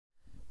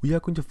We are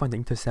going to find the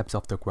intercepts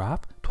of the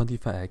graph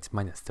 25x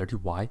minus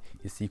 30y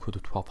is equal to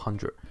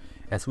 1200.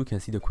 As we can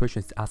see, the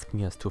question is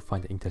asking us to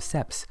find the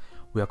intercepts.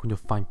 We are going to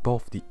find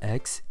both the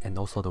x and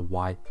also the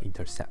y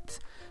intercepts.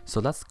 So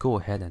let's go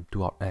ahead and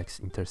do our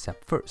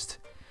x-intercept first.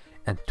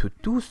 And to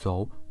do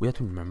so, we have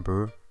to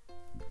remember,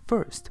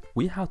 first,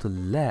 we have to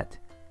let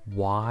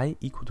y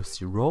equal to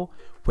 0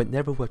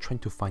 whenever we're trying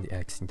to find the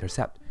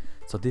x-intercept.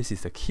 So this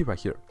is the key right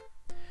here.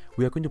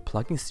 We are going to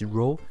plug in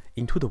 0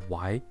 into the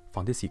y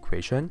from this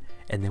equation,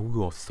 and then we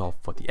will solve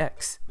for the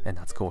x. And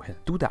let's go ahead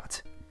and do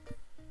that.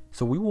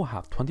 So we will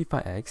have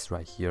 25x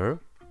right here,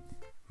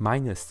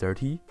 minus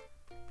 30,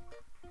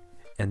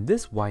 and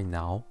this y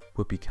now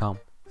will become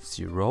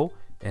 0,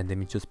 and let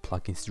me just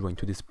plug in 0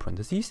 into this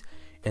parentheses,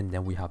 and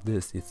then we have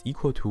this is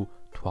equal to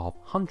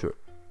 1200.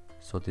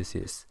 So this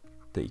is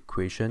the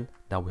equation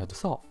that we have to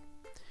solve.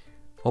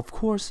 Of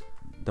course,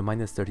 the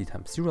minus 30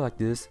 times 0 like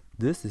this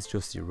is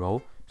just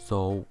 0,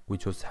 so we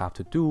just have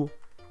to do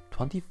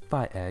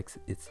 25x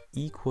is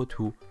equal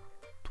to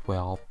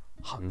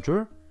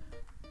 1200.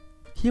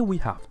 Here we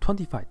have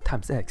 25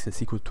 times x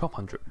is equal to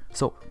 1200,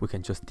 so we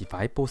can just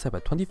divide both sides by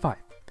 25.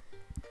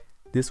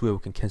 This way we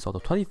can cancel the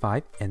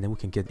 25 and then we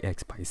can get the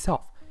x by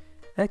itself.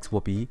 X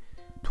will be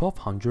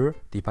 1200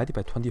 divided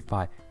by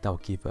 25, that will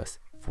give us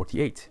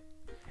 48.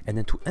 And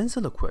then to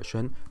answer the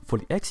question, for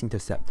the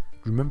x-intercept,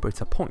 remember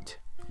it's a point.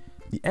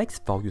 The x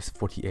value is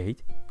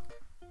 48,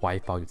 y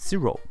value is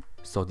 0.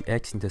 So the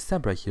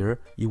x-intercept right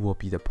here, it will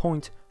be the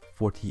point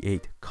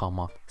 48,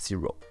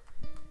 0.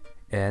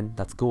 And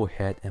let's go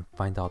ahead and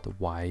find out the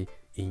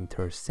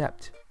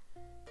y-intercept.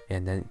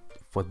 And then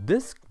for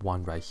this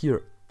one right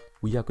here,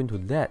 we are going to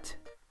let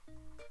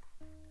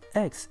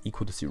x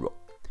equal to 0.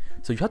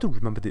 So you have to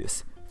remember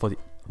this. For the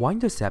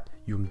y-intercept,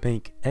 you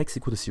make x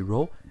equal to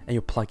 0 and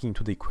you plug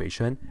into the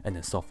equation and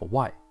then solve for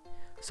y.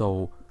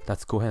 So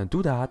let's go ahead and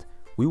do that.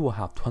 We will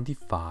have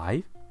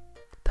 25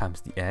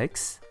 times the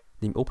x,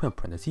 then open a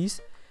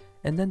parentheses,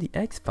 and then the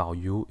x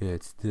value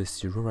is this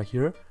 0 right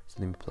here. So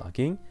let me plug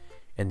in,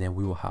 and then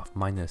we will have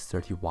minus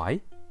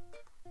 30y.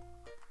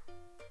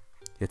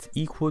 It's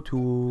equal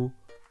to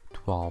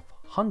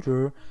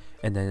 1200,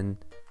 and then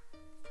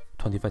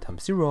 25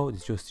 times 0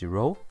 is just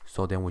 0.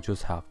 So then we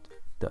just have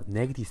the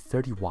negative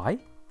 30y.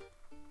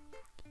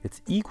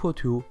 It's equal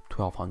to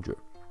 1200.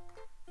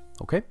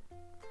 Okay?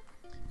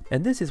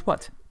 And this is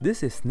what?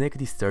 This is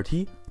negative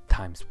 30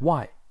 times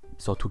y.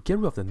 So to get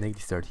rid of the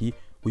negative 30,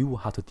 we will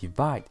have to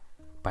divide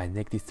by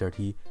negative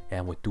 30,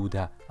 and we do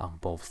that on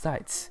both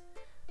sides.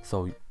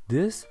 So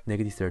this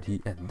negative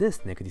 30 and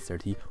this negative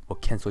 30 will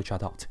cancel each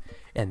other out.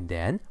 And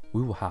then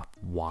we will have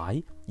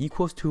y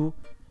equals to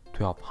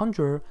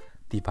 1200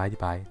 divided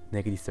by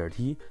negative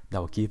 30. That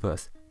will give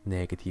us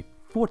negative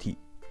 40.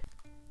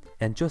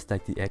 And just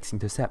like the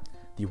x-intercept,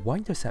 the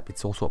y-intercept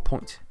is also a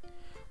point.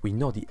 We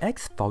know the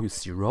x value is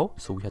 0,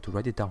 so we have to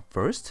write it down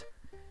first,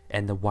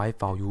 and the y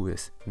value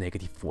is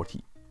negative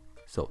 40.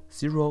 So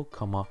 0,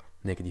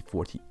 negative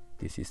 40.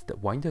 This is the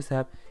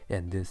y-intercept,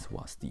 and this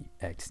was the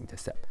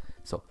x-intercept.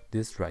 So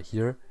this right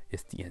here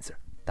is the answer.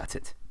 That's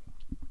it.